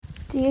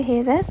Do you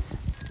hear this?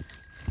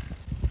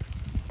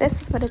 This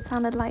is what it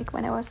sounded like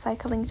when I was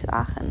cycling to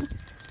Aachen.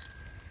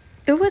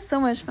 It was so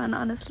much fun,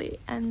 honestly,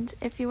 and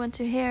if you want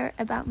to hear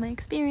about my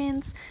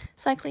experience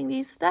cycling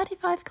these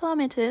 35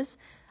 kilometers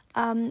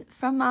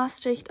from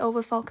Maastricht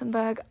over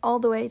Valkenburg all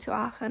the way to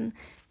Aachen,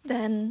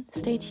 then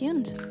stay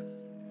tuned.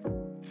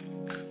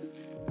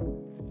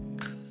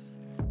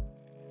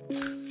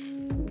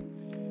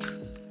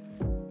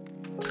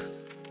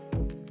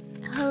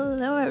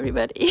 Hello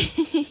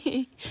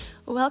everybody!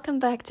 Welcome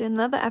back to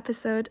another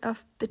episode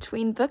of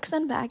Between Books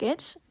and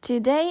Baggage.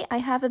 Today I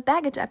have a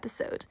baggage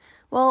episode.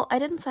 Well, I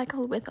didn't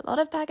cycle with a lot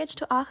of baggage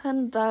to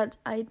Aachen, but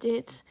I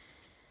did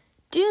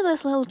do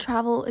this little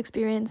travel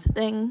experience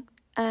thing,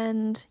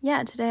 and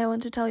yeah, today I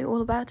want to tell you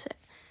all about it.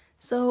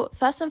 So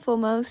first and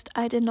foremost,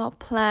 I did not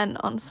plan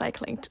on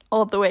cycling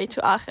all the way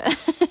to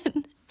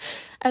Aachen.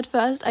 At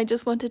first, I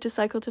just wanted to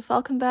cycle to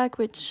Valkenburg,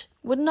 which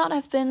would not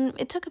have been,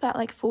 it took about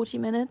like 40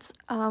 minutes.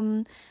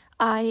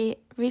 I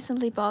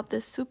recently bought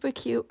this super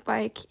cute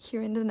bike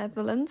here in the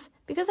Netherlands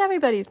because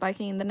everybody's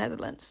biking in the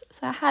Netherlands.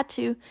 So I had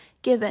to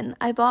give in.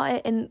 I bought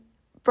it in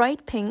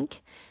bright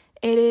pink.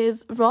 It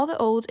is rather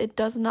old. It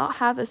does not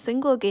have a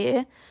single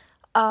gear.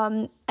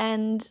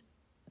 And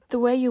the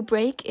way you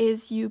brake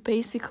is you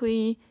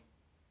basically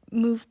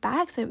move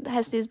back. So it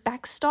has this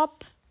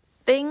backstop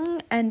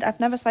thing, and I've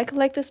never cycled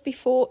like this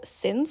before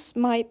since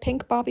my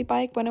pink Barbie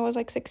bike when I was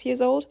like 6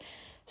 years old.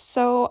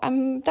 So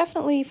I'm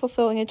definitely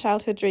fulfilling a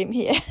childhood dream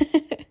here.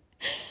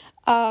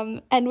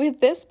 And with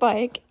this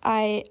bike,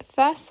 I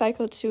first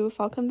cycled to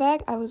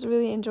Valkenburg. I was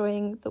really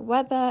enjoying the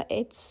weather.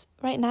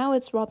 Right now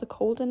it's rather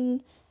cold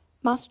in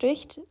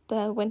Maastricht.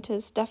 The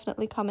winter's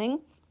definitely coming.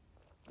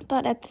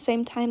 But at the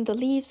same time, the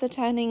leaves are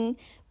turning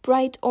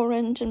bright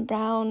orange and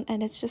brown,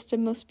 and it's just the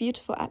most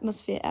beautiful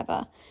atmosphere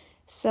ever.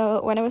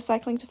 So when I was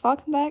cycling to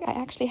Valkenburg, I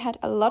actually had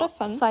a lot of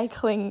fun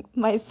cycling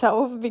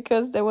myself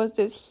because there was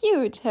this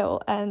huge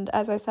hill, and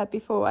as I said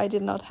before, I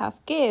did not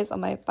have gears on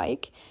my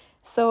bike.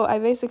 So I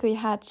basically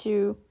had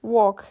to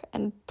walk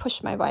and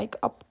push my bike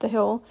up the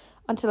hill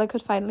until I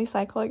could finally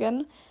cycle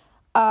again.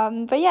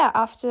 But yeah,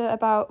 after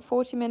about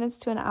 40 minutes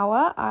to an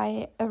hour,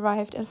 I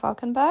arrived in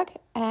Valkenburg,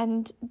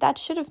 and that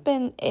should have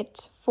been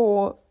it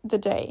for the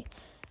day.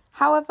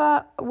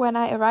 However, when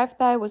I arrived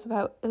there, it was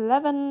about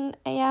 11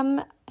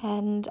 a.m.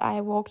 and I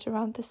walked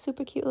around this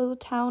super cute little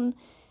town.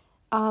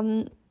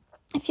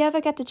 If you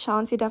ever get the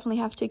chance, you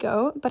definitely have to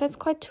go, but it's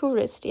quite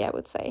touristy, I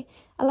would say.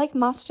 I like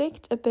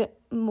Maastricht a bit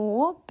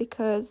more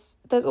because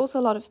there's also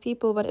a lot of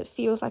people, but it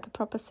feels like a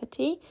proper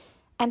city.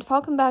 And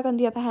Valkenburg, on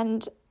the other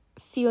hand,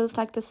 feels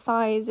like the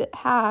size it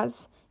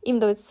has, even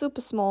though it's super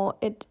small,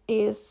 it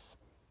is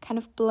kind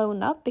of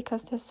blown up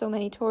because there's so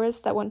many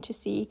tourists that want to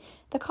see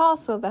the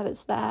castle that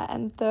is there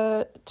and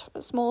the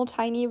small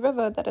tiny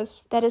river that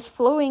is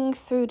flowing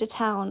through the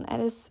town,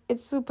 and it's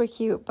super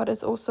cute, but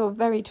it's also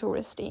very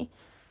touristy.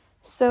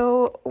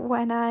 So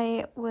when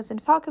I was in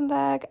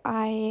Valkenburg,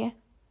 I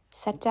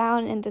sat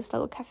down in this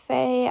little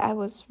cafe. I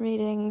was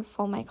reading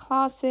for my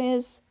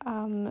classes.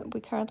 We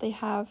currently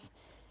have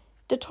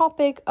the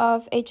topic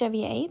of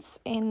HIV/AIDS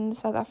in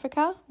South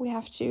Africa. We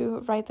have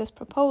to write this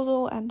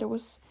proposal, and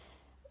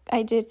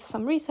I did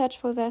some research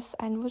for this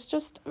and was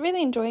just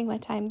really enjoying my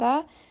time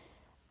there.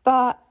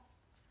 But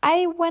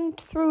I went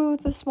through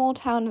the small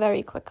town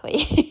very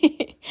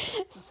quickly.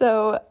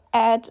 So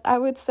at, I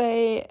would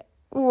say,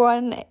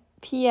 1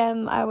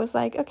 p.m, I was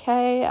like,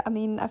 okay, I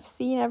mean, I've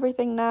seen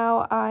everything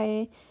now.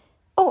 I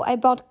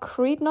bought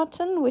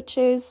Kruidnoten, which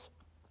is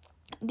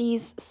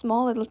these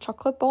small little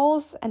chocolate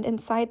balls, and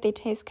inside they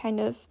taste kind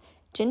of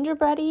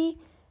gingerbready,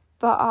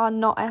 but are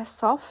not as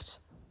soft.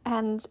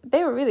 And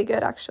they were really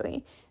good,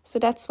 actually. So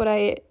that's what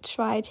I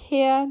tried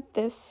here.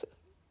 This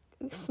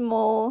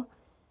small,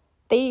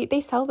 they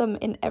sell them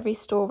in every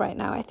store right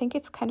now. I think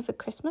it's kind of a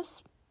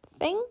Christmas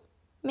thing,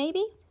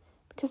 maybe,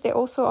 because they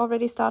also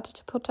already started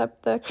to put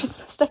up the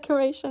Christmas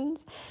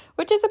decorations,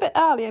 which is a bit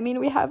early. I mean,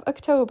 we have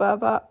October,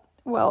 but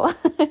well.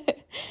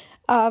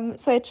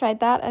 So I tried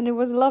that and it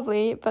was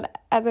lovely. But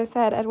as I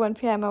said, at 1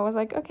 p.m, I was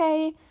like,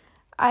 okay,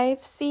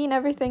 I've seen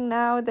everything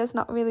now. There's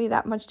not really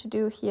that much to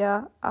do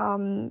here.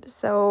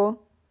 So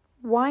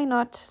why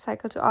not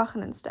cycle to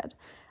Aachen instead?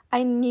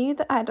 I knew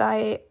that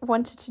I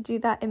wanted to do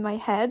that in my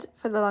head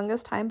for the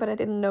longest time, but I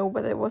didn't know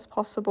whether it was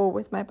possible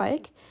with my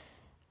bike.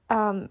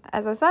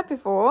 As I said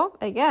before,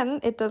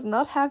 again, it does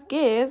not have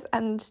gears,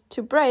 and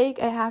to brake,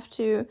 I have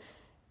to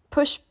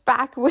push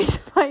back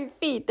with my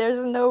feet.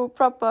 There's no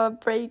proper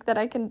brake that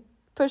I can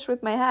push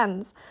with my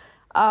hands.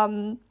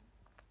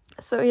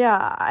 So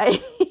yeah,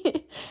 I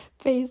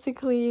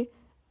basically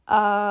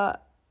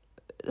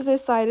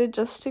decided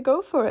just to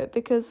go for it,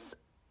 because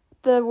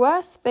the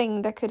worst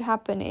thing that could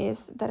happen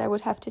is that I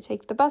would have to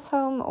take the bus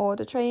home or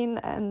the train,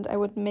 and I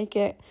wouldn't make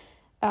it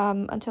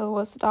until it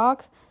was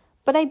dark.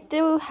 But I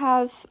do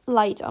have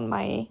light on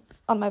my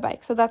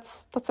bike, so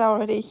that's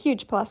already a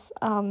huge plus.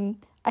 I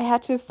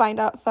had to find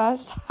out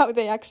first how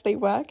they actually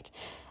worked,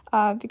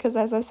 because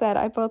as I said,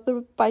 I bought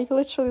the bike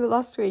literally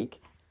last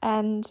week,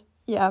 and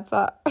yeah,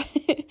 but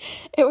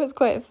it was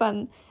quite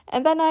fun.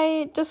 And then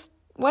I just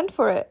went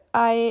for it.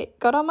 I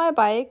got on my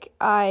bike,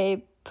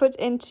 I put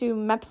into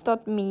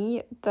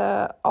maps.me,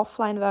 the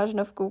offline version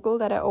of Google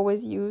that I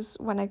always use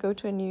when I go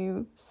to a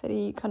new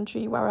city,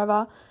 country,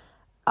 wherever.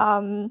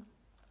 I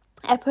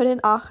put in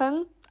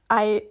Aachen.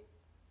 I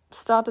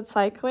started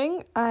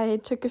cycling. I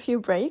took a few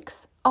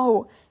breaks.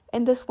 Oh,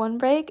 in this one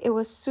break, it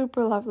was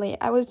super lovely.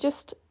 I was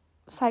just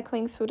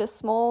cycling through the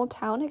small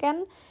town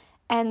again,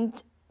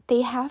 and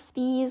they have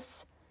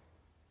these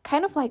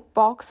kind of like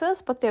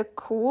boxes, but they're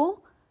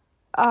cool.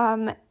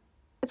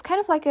 It's kind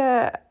of like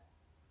a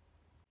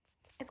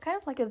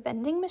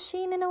vending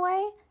machine in a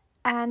way,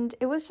 and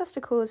it was just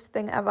the coolest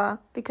thing ever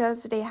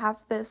because they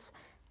have this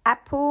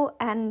apple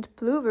and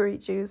blueberry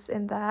juice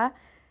in there.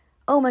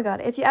 Oh my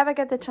god, if you ever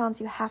get the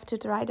chance, you have to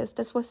try this.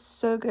 This was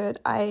so good.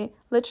 I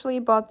literally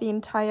bought the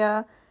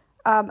entire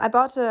I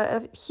bought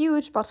a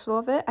huge bottle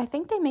of it. I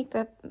think they make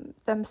that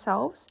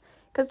themselves,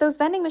 because those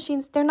vending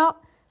machines, they're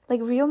not like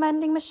real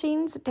vending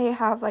machines. They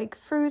have like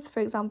fruits, for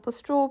example,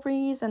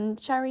 strawberries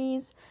and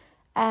cherries,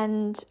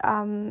 and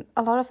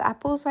a lot of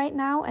apples right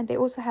now. And they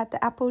also had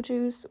the apple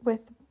juice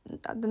with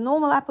the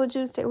normal apple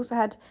juice. They also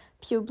had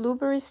pure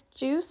blueberries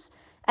juice,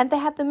 and they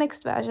had the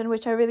mixed version,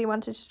 which I really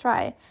wanted to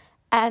try.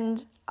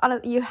 And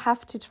you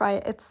have to try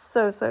it. It's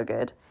so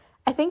good.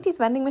 I think these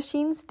vending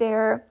machines,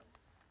 they're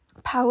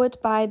powered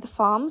by the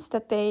farms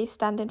that they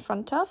stand in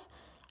front of.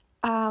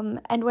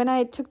 And when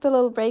I took the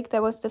little break,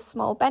 there was this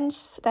small bench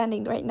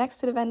standing right next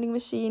to the vending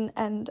machine,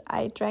 and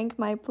I drank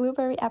my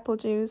blueberry apple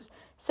juice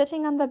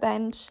sitting on the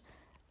bench,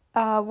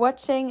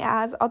 watching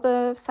as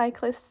other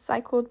cyclists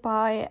cycled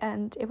by,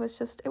 and it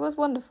was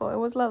wonderful. It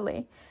was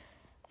lovely.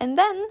 And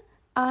then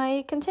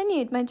I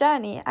continued my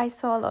journey. I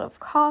saw a lot of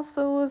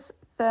castles.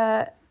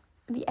 The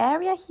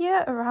area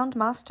here around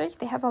Maastricht,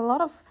 they have a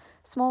lot of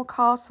small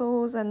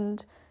castles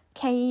and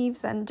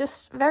caves, and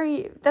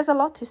there's a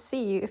lot to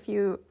see if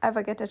you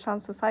ever get a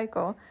chance to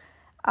cycle.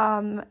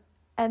 And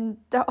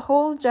the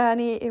whole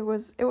journey, it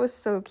was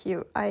so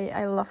cute.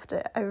 I loved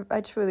it.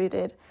 I truly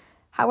did.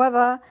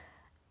 However,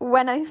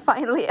 when I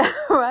finally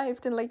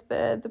arrived in like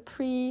the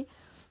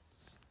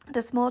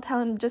small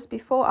town just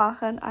before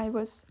Aachen, I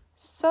was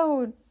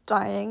so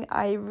dying.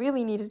 I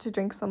really needed to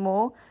drink some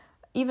more,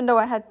 even though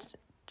I had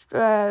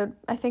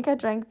I think I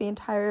drank the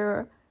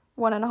entire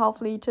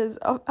 1.5 liters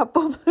of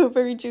apple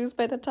blueberry juice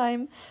by the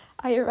time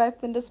I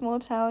arrived in the small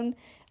town.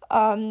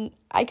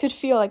 I could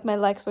feel like my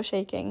legs were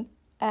shaking,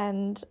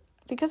 and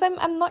because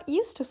I'm not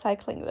used to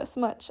cycling this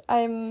much.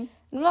 I'm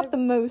not the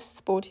most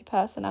sporty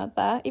person out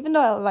there, even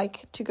though I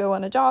like to go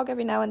on a jog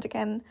every now and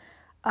again.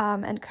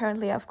 And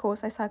currently, of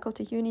course, I cycle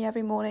to uni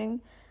every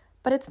morning,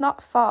 but it's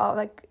not far.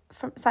 Like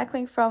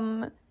cycling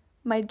from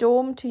my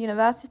dorm to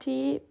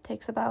university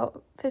takes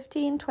about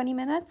 15-20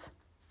 minutes.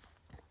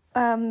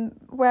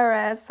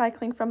 Whereas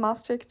cycling from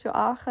Maastricht to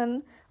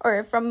Aachen,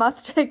 or from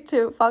Maastricht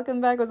to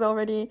Falkenberg, was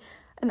already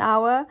an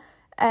hour.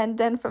 And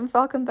then from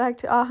Falkenberg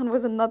to Aachen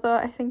was another,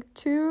 I think,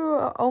 2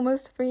 or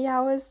almost 3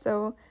 hours.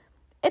 So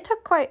it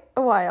took quite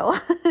a while.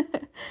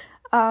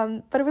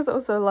 But it was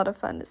also a lot of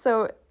fun.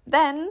 So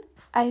then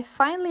I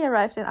finally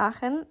arrived in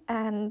Aachen,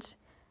 and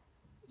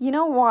you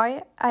know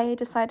why I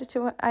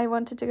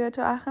wanted to go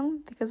to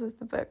Aachen? Because of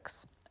the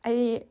books.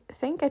 I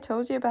think I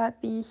told you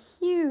about the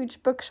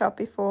huge bookshop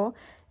before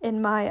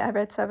in my I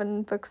read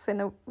 7 books in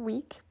a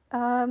week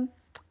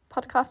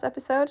podcast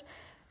episode.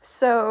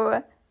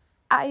 So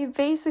I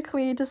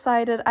basically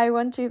decided I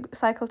want to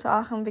cycle to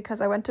Aachen because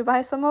I went to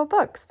buy some more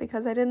books,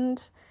 because I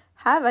didn't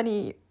have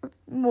any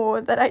more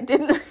that I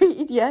didn't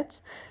read yet.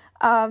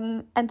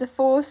 And the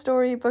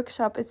 4-story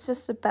bookshop, it's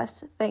just the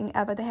best thing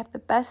ever. They have the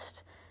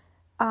best.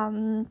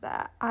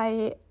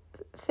 I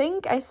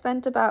think I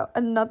spent about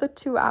another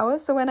 2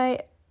 hours. So when I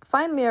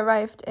finally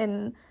arrived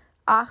in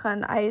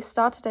Aachen, I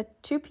started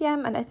at 2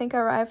 p.m. and I think I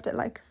arrived at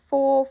like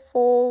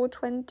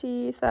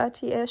 4:20,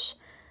 30-ish.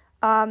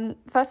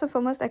 First and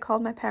foremost, I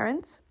called my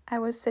parents. I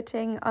was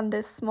sitting on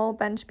this small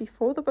bench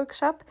before the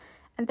bookshop,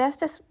 and there's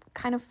this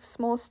kind of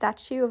small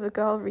statue of a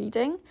girl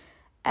reading.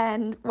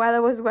 And while I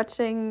was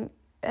watching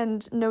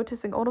and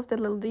noticing all of the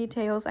little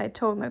details, I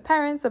told my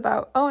parents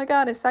about, oh my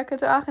god, I cycled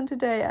to Aachen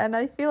today and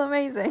I feel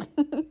amazing.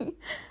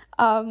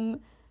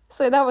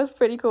 So that was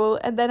pretty cool.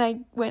 And then I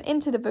went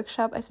into the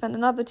bookshop. I spent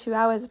another 2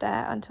 hours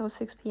there until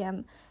 6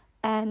 p.m.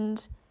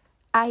 And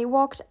I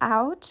walked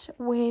out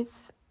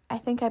with, I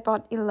think I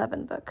bought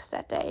 11 books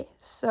that day.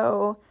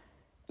 So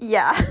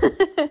yeah,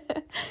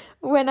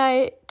 when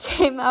I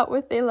came out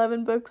with the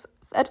 11 books,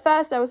 at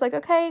first I was like,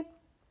 okay,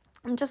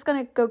 I'm just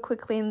going to go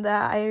quickly in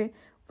there. I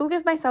will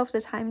give myself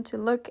the time to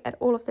look at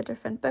all of the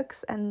different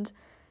books and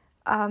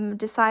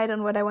decide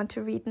on what I want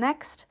to read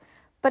next.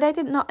 But I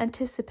did not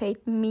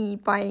anticipate me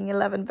buying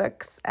 11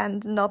 books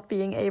and not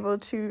being able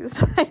to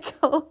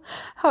cycle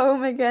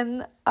home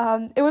again.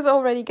 It was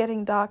already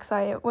getting dark, so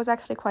I was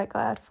actually quite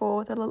glad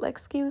for the little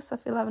excuse of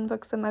 11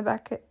 books in my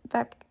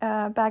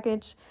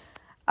baggage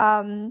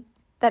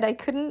that I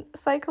couldn't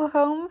cycle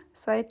home,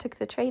 so I took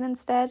the train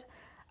instead.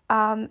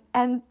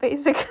 And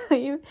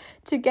basically,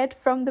 to get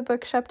from the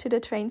bookshop to the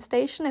train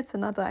station, it's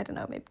another, I don't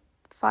know, maybe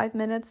 5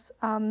 minutes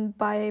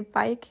by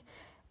bike.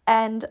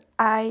 And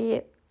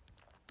I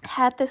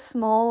had this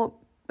small,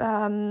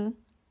 when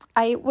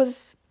I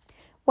was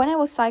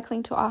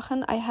cycling to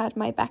Aachen, I had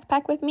my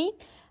backpack with me.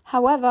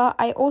 However,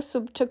 I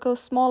also took a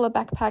smaller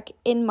backpack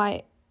in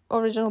my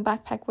original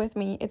backpack with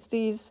me. It's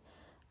these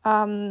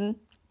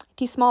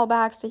small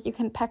bags that you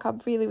can pack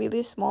up really,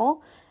 really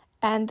small.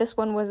 And this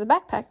one was a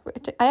backpack.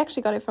 I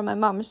actually got it from my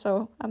mum,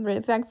 so I'm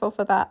really thankful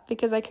for that,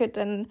 because I could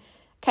then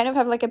kind of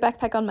have like a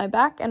backpack on my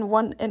back and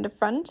one in the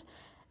front.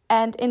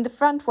 And in the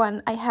front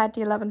one, I had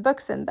the 11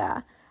 books in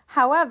there.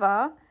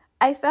 However,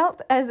 I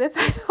felt as if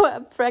I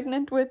were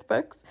pregnant with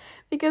books,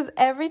 because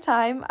every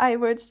time I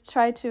would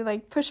try to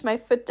like push my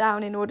foot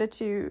down in order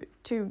to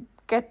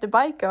get the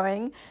bike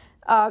going,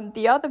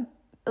 the other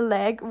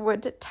leg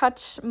would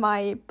touch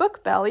my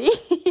book belly.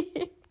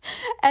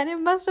 And it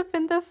must have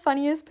been the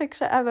funniest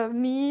picture ever,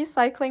 me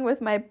cycling with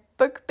my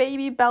book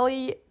baby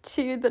belly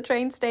to the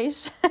train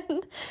station,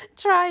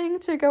 trying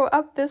to go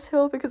up this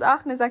hill, because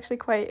Aachen is actually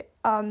quite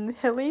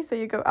hilly, so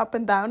you go up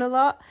and down a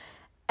lot.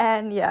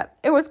 And yeah,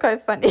 it was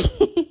quite funny.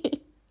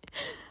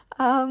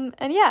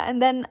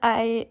 And then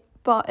I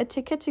bought a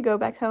ticket to go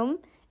back home.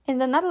 In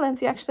the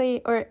Netherlands,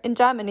 or in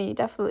Germany,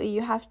 definitely,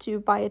 you have to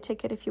buy a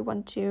ticket if you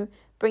want to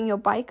bring your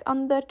bike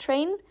on the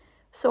train.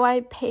 So I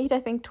paid, I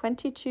think,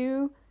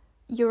 22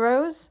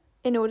 euros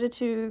in order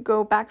to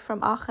go back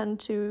from Aachen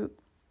to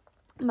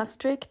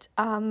Maastricht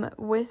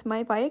with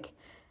my bike.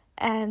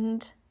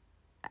 And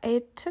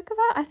it took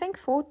about, I think,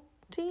 40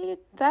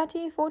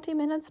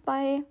 minutes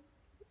by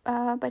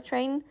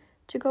train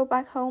to go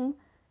back home.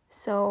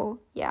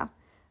 So yeah,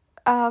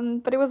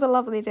 but it was a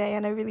lovely day,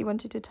 and I really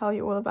wanted to tell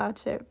you all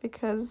about it,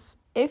 because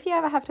if you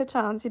ever have the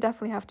chance, you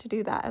definitely have to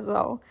do that as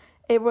well.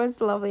 It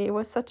was lovely. It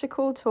was such a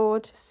cool tour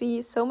to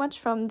see so much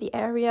from the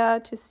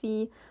area, to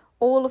see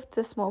all of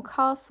the small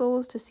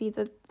castles, to see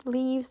the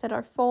leaves that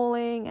are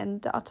falling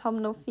and the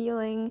autumnal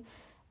feeling.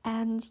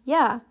 And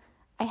yeah,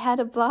 I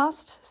had a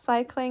blast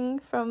cycling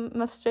from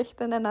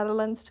Maastricht in the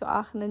Netherlands to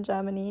Aachen in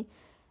Germany.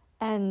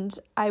 And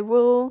I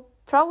will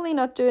probably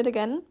not do it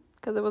again,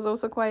 because it was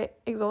also quite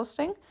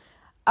exhausting.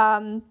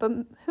 But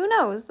who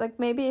knows? Like,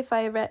 maybe if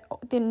I read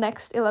the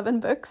next 11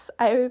 books,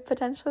 I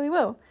potentially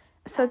will.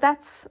 So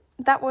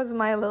that was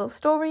my little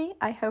story.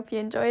 I hope you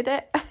enjoyed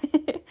it.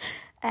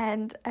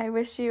 And I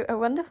wish you a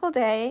wonderful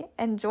day.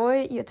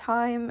 Enjoy your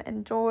time.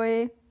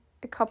 Enjoy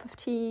a cup of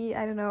tea.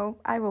 I don't know.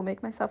 I will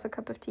make myself a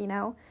cup of tea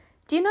now.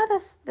 Do you know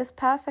this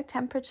perfect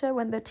temperature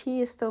when the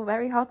tea is still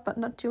very hot but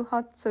not too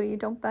hot, so you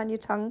don't burn your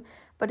tongue,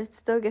 but it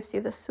still gives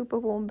you this super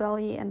warm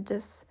belly and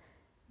this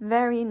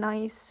very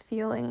nice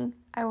feeling?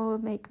 I will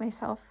make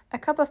myself a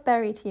cup of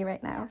berry tea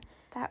right now.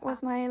 That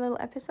was my little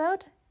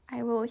episode.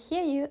 I will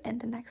hear you in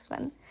the next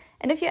one.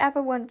 And if you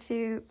ever want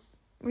to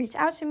reach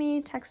out to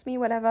me, text me,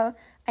 whatever,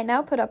 I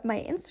now put up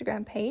my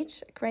Instagram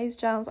page,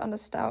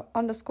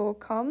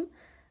 gracejones_com,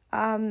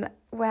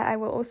 where I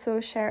will also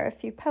share a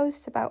few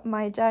posts about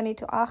my journey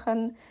to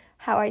Aachen,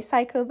 how I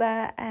cycle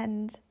there,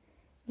 and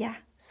yeah.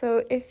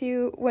 So if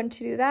you want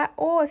to do that,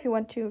 or if you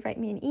want to write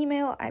me an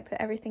email, I put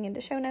everything in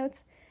the show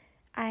notes.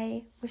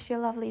 I wish you a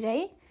lovely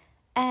day,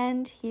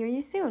 and hear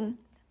you soon.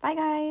 Bye,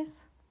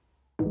 guys.